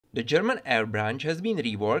The German air branch has been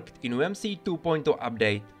reworked in UMC 2.0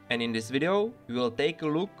 update, and in this video we will take a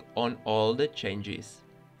look on all the changes.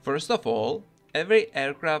 First of all, every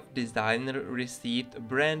aircraft designer received a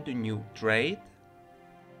brand new trait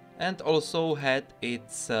and also had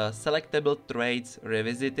its selectable traits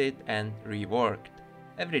revisited and reworked.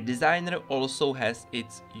 Every designer also has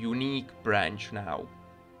its unique branch now.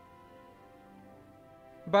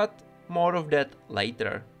 But more of that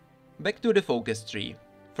later. Back to the focus tree.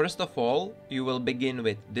 First of all, you will begin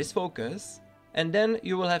with this focus, and then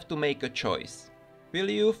you will have to make a choice. Will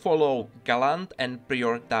you follow gallant and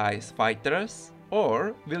prioritize fighters,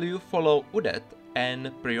 or will you follow UDET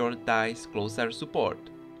and prioritize closer support?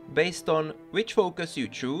 Based on which focus you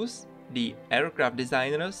choose, the aircraft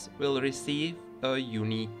designers will receive a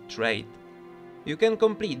unique trait. You can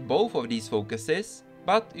complete both of these focuses,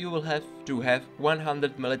 but you will have to have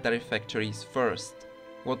 100 military factories first.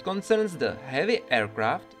 What concerns the heavy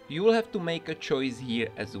aircraft, you will have to make a choice here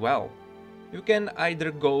as well. You can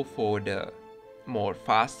either go for the more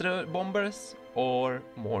faster bombers or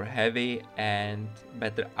more heavy and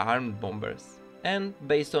better armed bombers. And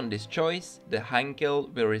based on this choice, the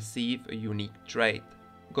Heinkel will receive a unique trait.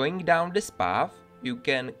 Going down this path, you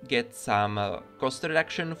can get some cost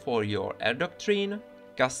reduction for your air doctrine,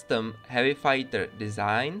 custom heavy fighter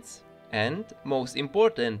designs, and most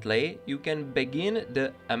importantly, you can begin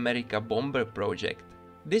the America Bomber project.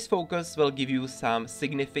 This focus will give you some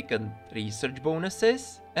significant research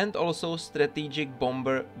bonuses and also strategic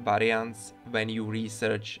bomber variants when you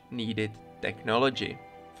research needed technology.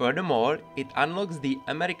 Furthermore, it unlocks the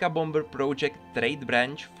America Bomber project trait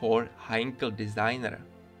branch for Heinkel designer,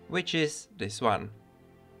 which is this one.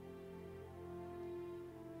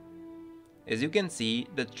 As you can see,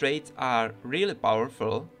 the traits are really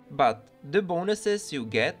powerful, but the bonuses you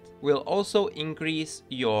get will also increase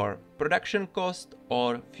your production cost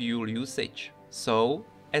or fuel usage. So,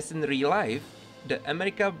 as in real life, the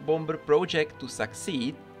America Bomber project to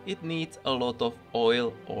succeed, it needs a lot of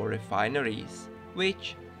oil or refineries,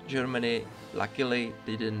 which Germany luckily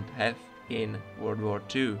didn't have in World War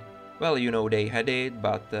II. Well, you know, they had it,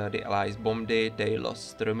 but the Allies bombed it, they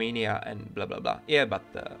lost Romania and blah blah blah. Yeah, but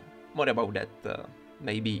more about that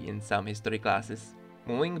maybe in some history classes.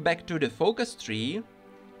 Moving back to the focus tree,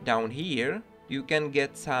 down here you can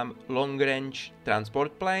get some long-range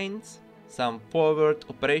transport planes, some forward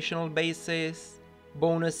operational bases,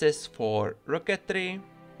 bonuses for rocketry,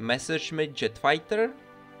 Messerschmitt jet fighter,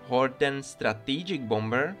 Horten strategic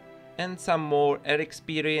bomber, and some more air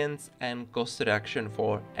experience and cost reduction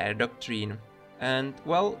for air doctrine. And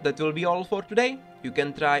well, that will be all for today. You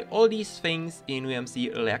can try all these things in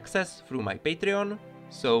UMC Early Access through my Patreon,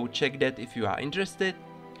 so check that if you are interested.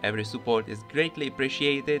 Every support is greatly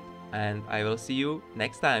appreciated, and I will see you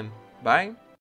next time. Bye!